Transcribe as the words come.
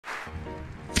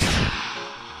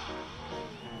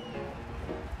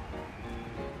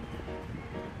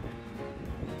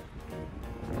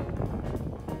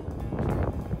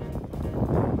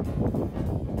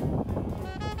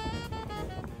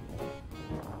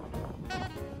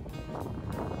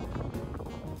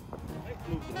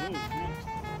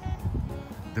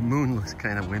The moon looks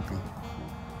kind of wimpy.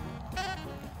 I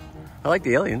like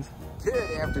the aliens.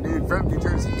 Good afternoon from New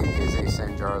Jersey. It is a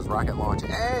CENJARS rocket launch,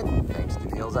 and thanks to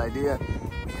Neil's idea,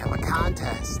 we have a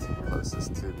contest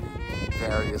closest to the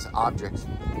various objects.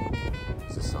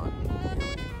 It's the sun.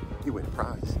 You win a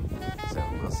prize. So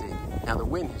we'll see. Now the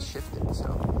wind has shifted,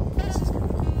 so this is going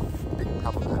to be a big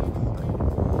problematic, but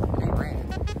it ain't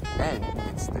raining. And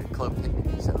it's the club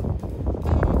picnic, so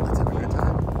let's have a good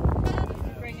time. Did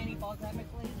you bring any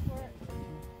balsamic glaze for it?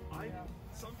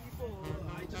 Some people,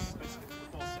 I skipped the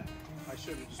full set. I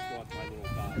should have just bought my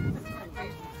little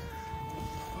bag.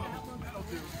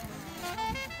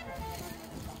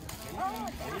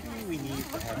 Maybe we need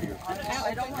to have your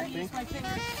I don't want to use my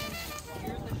fingers.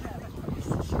 You're the chef.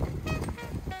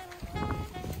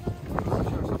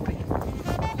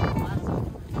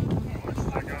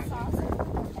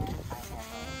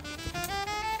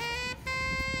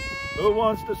 Who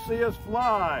wants to see us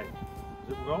fly?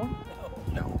 Is it going?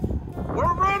 No.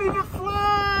 We're ready to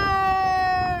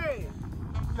fly!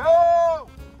 Go!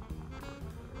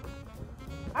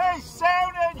 Hey,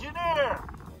 sound engineer!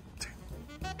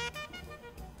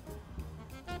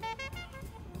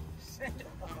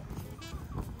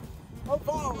 Oh,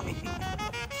 boy.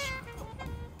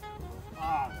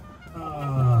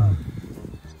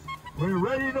 We're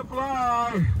ready to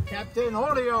fly! Captain,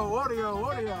 audio.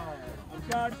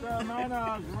 I've got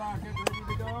Monarch's rocket ready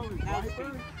to go.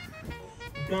 Viper.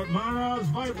 Got Monarch's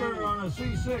Viper on a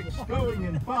C6 going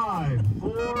in 5,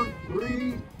 4,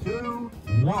 3, 2,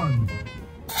 1.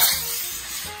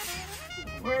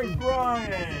 Where's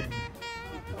Brian?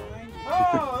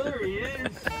 Oh, there he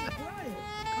is.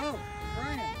 Oh,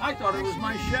 Brian. I thought it was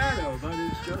my shadow, but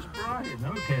it's just Brian.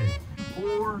 Okay.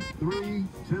 4, 3,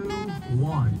 2,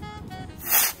 1.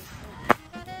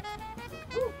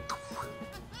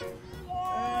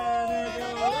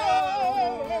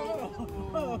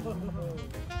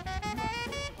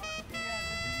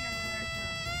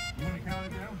 You want to count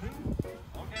it down too?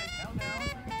 Okay, count down.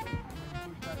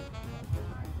 Push that.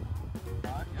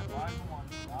 5, yeah, 5 and 1.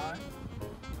 5.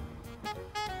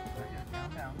 There you go,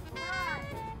 count down. 5,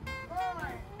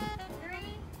 4, 3,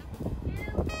 2,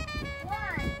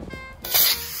 1.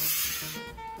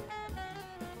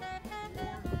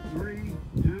 3,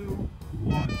 2,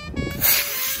 1.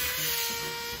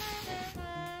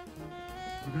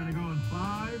 We're gonna go in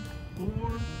 5,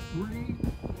 4, 3,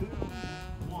 2,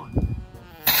 1.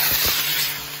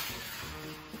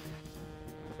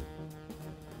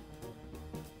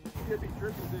 Tippy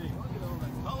trippy thing. Look at all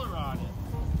that color on it.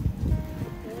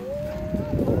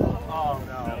 Oh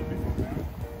no.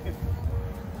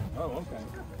 Oh, okay.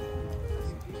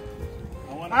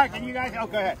 All right, can you guys? Oh,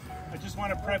 go ahead. I just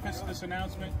want to preface this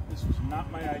announcement. This was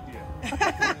not my idea.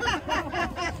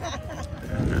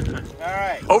 All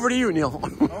right. Over to you, Neil.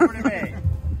 Over to me.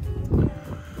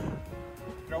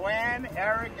 Joanne,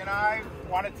 Eric, and I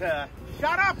wanted to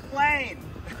shut up, plane.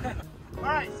 All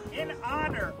right, in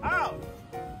honor of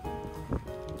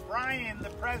Brian, the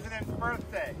president's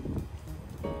birthday,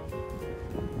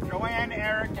 Joanne,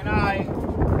 Eric, and I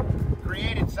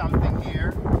created something here,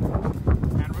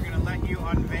 and we're going to let you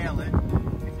unveil it.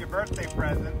 It's your birthday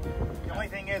present. The only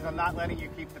thing is, I'm not letting you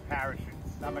keep the parachutes.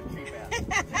 I'm a cheap ass.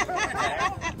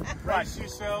 Brace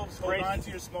yourselves. Hold on to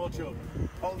your small children.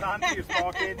 Hold on to your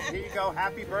small kids. Here you go.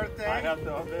 Happy birthday. I have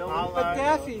to unveil it. I'll, But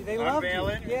Daffy, they love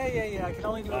unveil you. it. Yeah. I can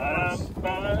only do it once.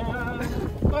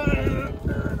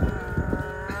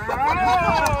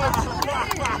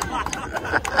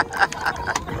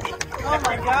 Oh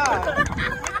my God!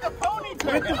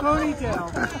 With the ponytail.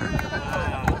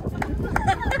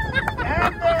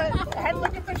 And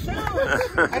look at the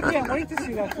shoes. I can't wait to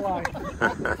see that fly.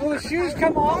 Will the shoes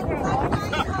come off when it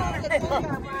launches?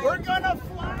 We're gonna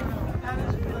fly.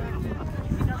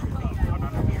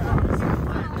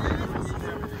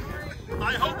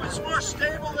 I hope it's more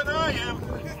stable than I am.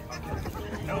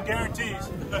 No guarantees.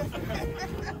 Okay,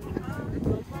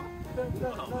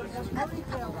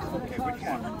 which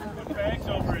one? Put bags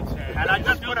over its head. And I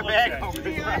just put a bag over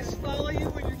its head. Follow you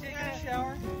when you're taking a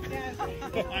shower?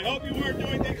 I hope you weren't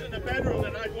doing things in the bedroom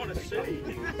that I'd want to see.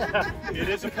 It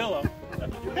is a pillow.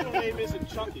 Your middle name isn't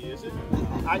Chucky, is it?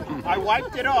 I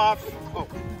wiped it off. Oh.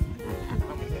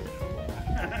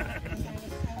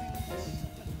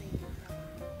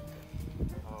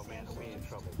 Oh man, are we in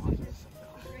trouble? Right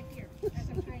here. As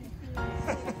I'm trying to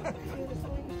do the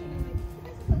sewing machine.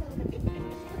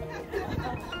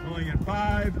 Going in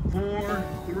 5, 4,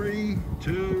 3,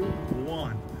 2,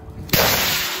 1.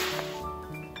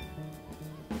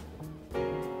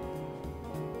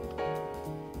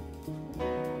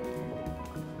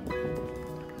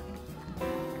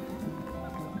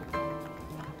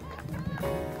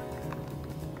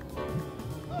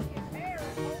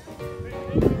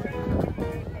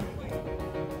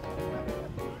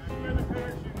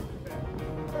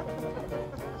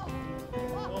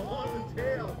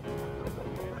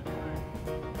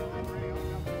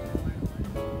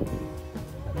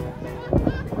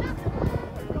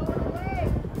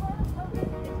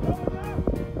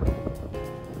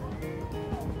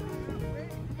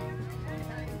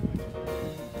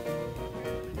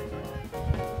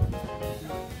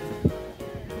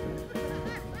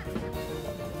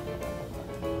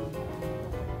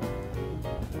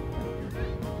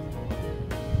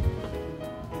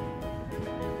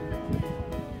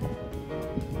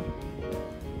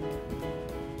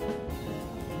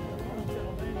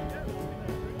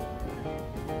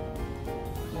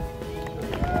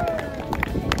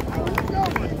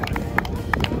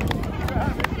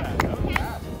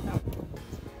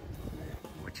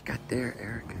 there,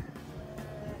 Eric.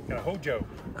 Got a Hojo.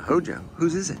 A Hojo.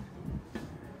 Whose is it?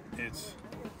 It's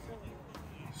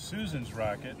Susan's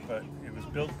rocket, but it was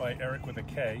built by Eric with a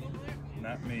K,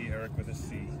 not me, Eric with a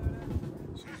C.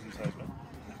 Susan's husband.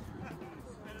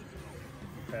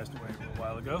 He passed away a little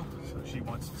while ago, so she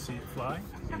wants to see it fly.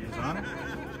 He is on it.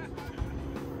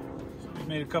 So we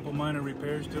made a couple minor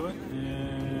repairs to it,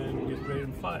 and get ready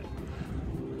to fly it.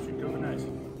 Should go nice.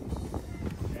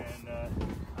 And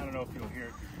I don't know if you'll hear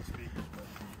it through the speakers, but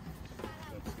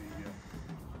that's the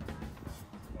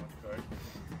launch card.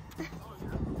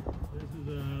 This is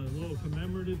a little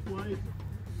commemorative flight.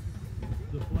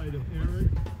 The flight of Eric.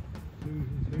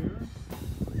 Susan's here.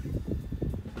 This is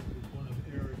one of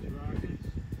Eric's rockets.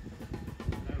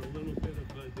 Had a little bit of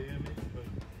damage, but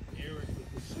Eric with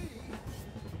the C.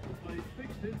 The flight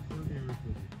fixed it for Eric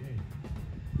with the K.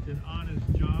 It's an honest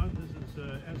job. This is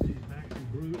Essie's Maxi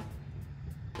Brute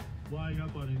flying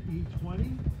up on an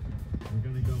E20. We're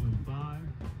going to go in 5,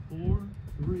 4,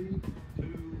 3, 2,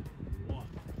 1.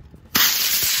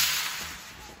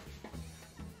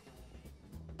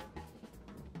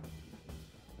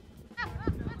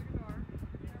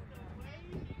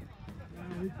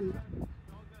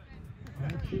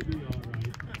 That should be all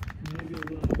right. Maybe a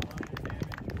little minor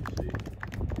damage. We'll see.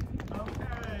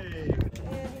 Okay.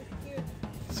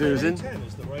 Susan.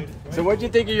 So what do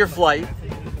you think of your flight?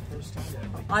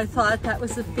 I thought that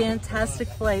was a fantastic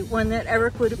flight, one that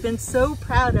Eric would have been so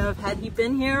proud of had he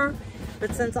been here.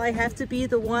 But since I have to be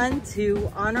the one to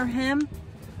honor him,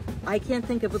 I can't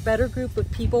think of a better group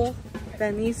of people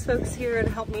than these folks here to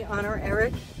help me honor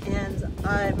Eric. And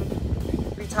I'm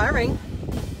retiring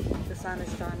this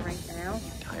honest John right now.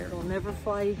 It'll never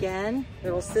fly again.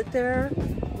 It'll sit there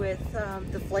with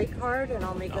the flight card, and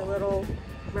I'll make a little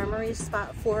memory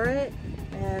spot for it.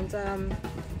 And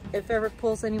if Eric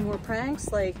pulls any more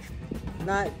pranks, like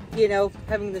not, you know,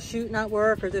 having the chute not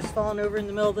work or just falling over in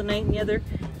the middle of the night and the other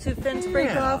two fins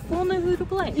break off, we'll know who to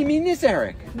blame. You mean this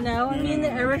Eric? No, I mean the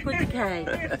Eric with the K.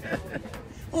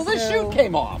 Well, the chute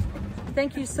came off.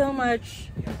 Thank you so much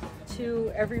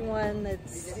to everyone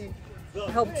that's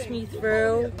helped me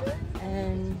through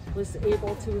and was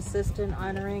able to assist in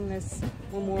honoring this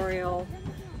memorial.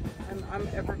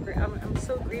 I'm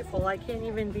so grateful. I can't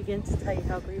even begin to tell you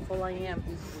how grateful I am.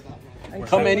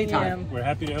 Come anytime. We're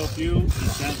happy to help you. He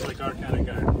sounds like our kind of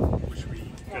guy. Wish we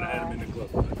could have had him in the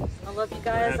club. I love you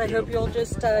guys. I hope you'll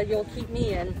just you'll keep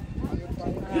me in.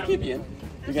 We'll keep you in.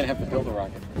 You're gonna have to build a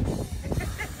rocket.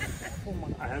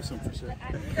 I have some for sale.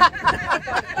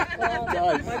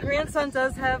 Well, my grandson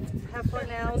does have one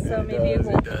now, so maybe it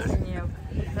will continue.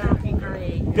 That would be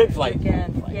great. Good flight.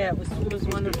 Again, yeah, it was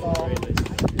wonderful.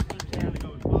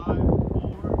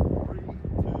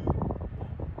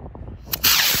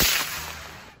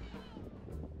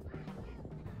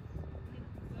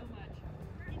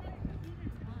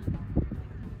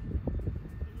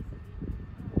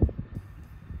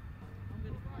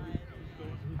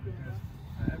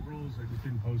 I just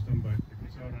didn't post them, but if you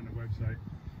saw it on the website.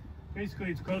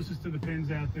 Basically, it's closest to the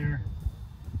pins out there.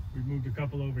 We've moved a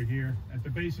couple over here. At the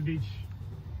base of each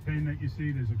pin that you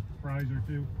see, there's a prize or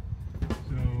two.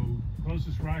 So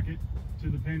closest rocket to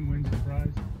the pin wins the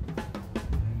prize.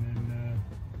 And then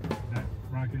that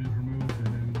rocket is removed, and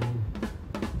then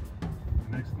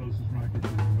the next closest rocket to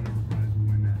whatever prize will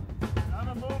win that. Not a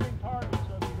moving target,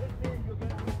 so if you hit me, you'll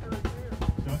get Mr. Here.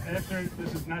 So after,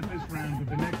 this is not this round, but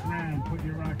the next round, put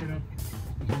your rocket up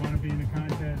if you want to be in the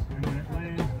contest, and when it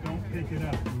lands, don't pick it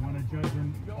up. We want to judge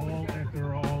them all after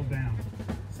they're all down.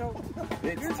 So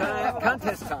It's time,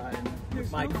 contest time.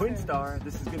 With my Quinn Star,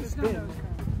 this is going to spin.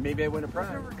 Maybe I win a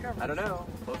prize. I don't know.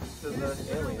 Closest to the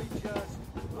alien.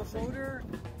 We'll see.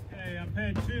 Okay, on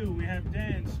pad 2, we have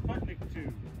Dan Sputnik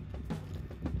 2.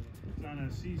 It's on a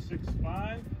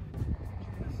C65.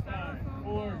 5,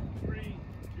 4, 3,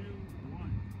 2,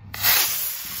 1.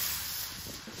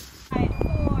 5,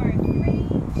 4, 3,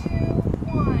 2,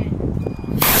 1.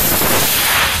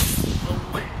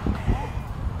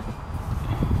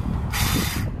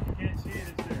 Can't see it,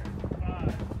 it's there.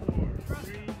 5, 4,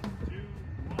 3, 2,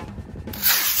 1.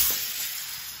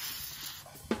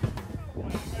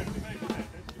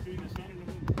 That's between the sun and the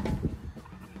moon.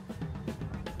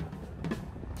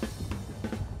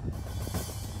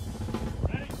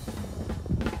 Ready?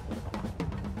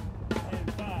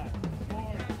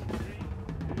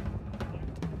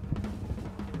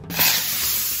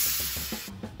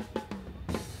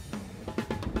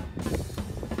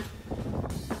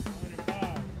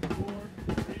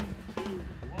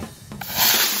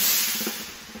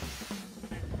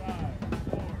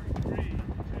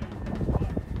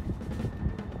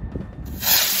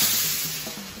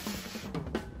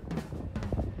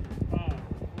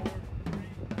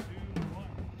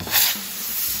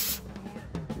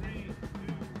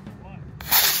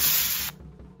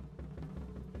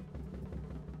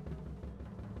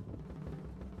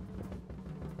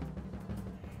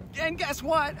 And guess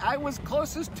what? I was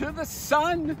closest to the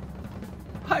sun.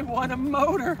 I won a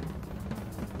motor.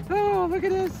 Oh, look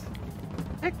at this.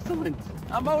 Excellent.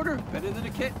 A motor, better than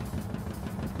a kit.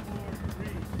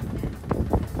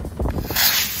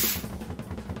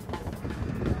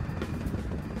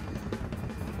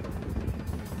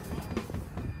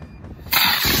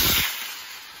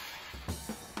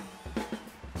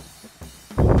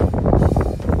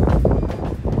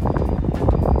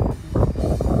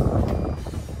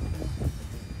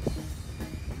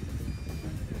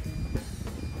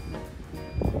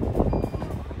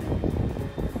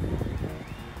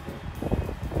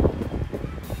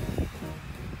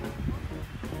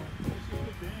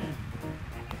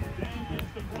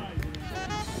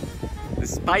 The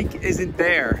spike isn't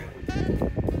there.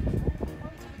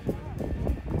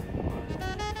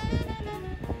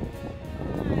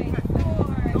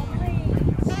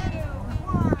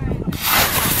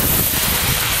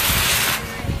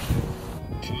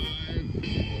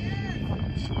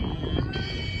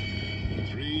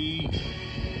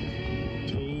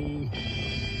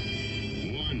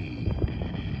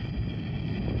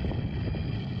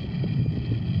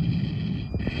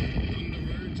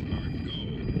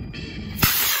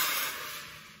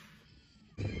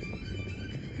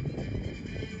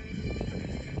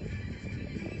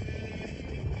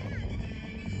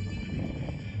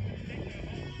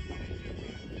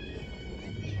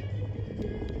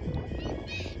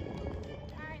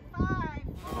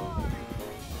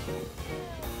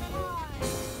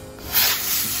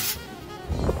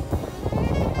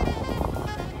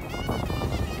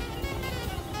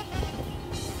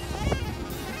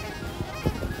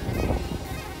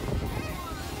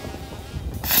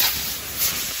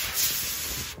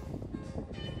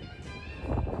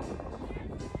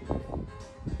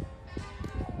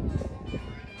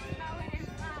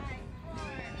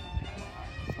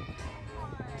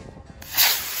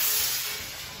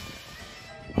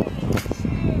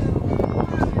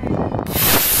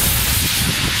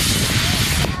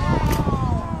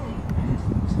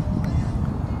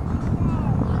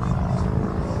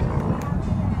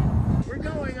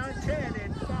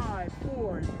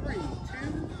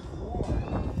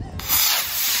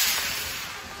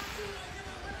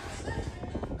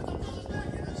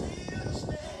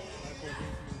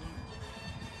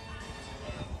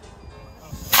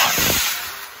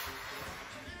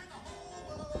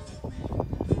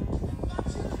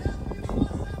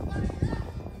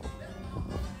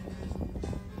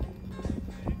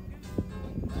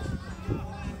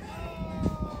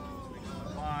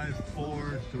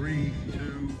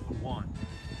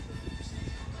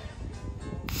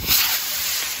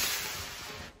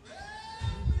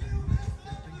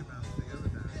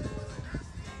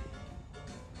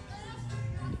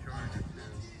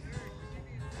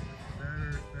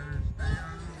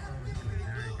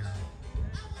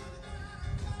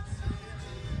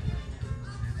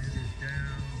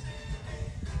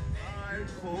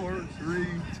 Four, three,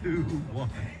 two,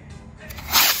 one.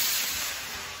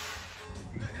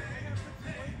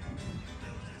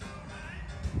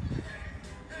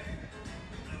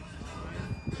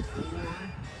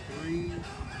 3,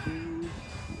 2,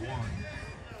 1.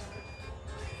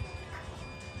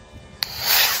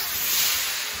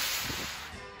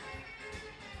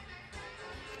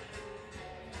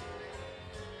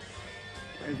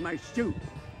 There's my chute.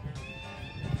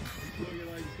 Look at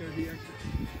like it's gonna be extra.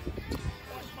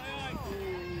 Watch my eye.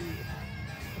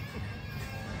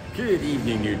 Good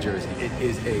evening, New Jersey. It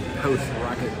is a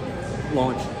post-rocket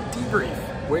launch debrief.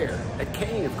 Where? At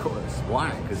Kane, of course.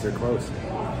 Why? Because they're close.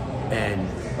 And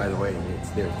by the way, it's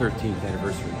their 13th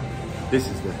anniversary. This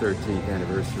is the 13th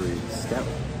anniversary step,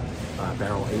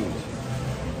 barrel age.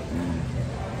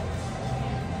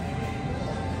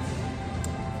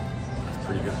 That's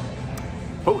pretty good.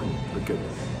 Potent, but good.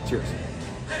 Cheers.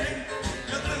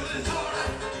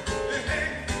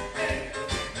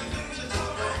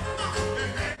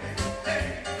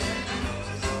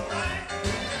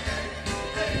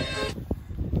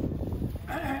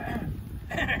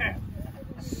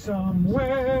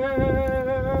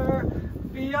 Somewhere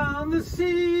beyond the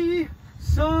sea,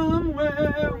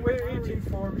 somewhere waiting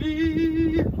for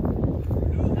me.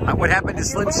 What happened to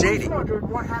Slim Shady? Wondered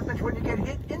what happens when you get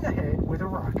hit in the head with a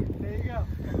rocket. There you go.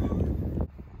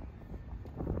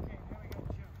 Okay,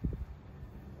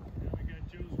 now we got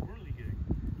Joe's whirly gig.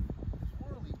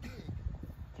 Whirly gig?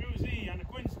 Joe Z on the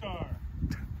Quinn Star.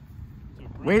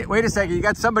 Wait a second, you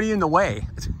got somebody in the way.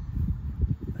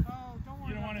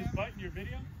 You don't want his butt in your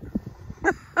video?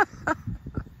 And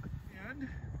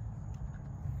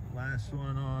last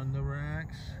one on the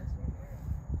racks.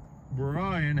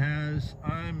 Brian has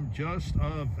I'm Just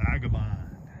a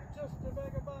Vagabond. just a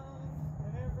vagabond,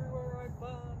 and everywhere I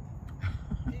bond.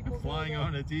 People Flying go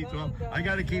on a up, T12. run I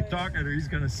got to keep down talking or he's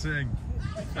going to sing.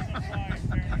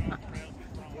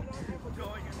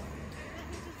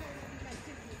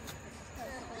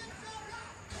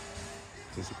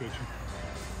 Is this a picture?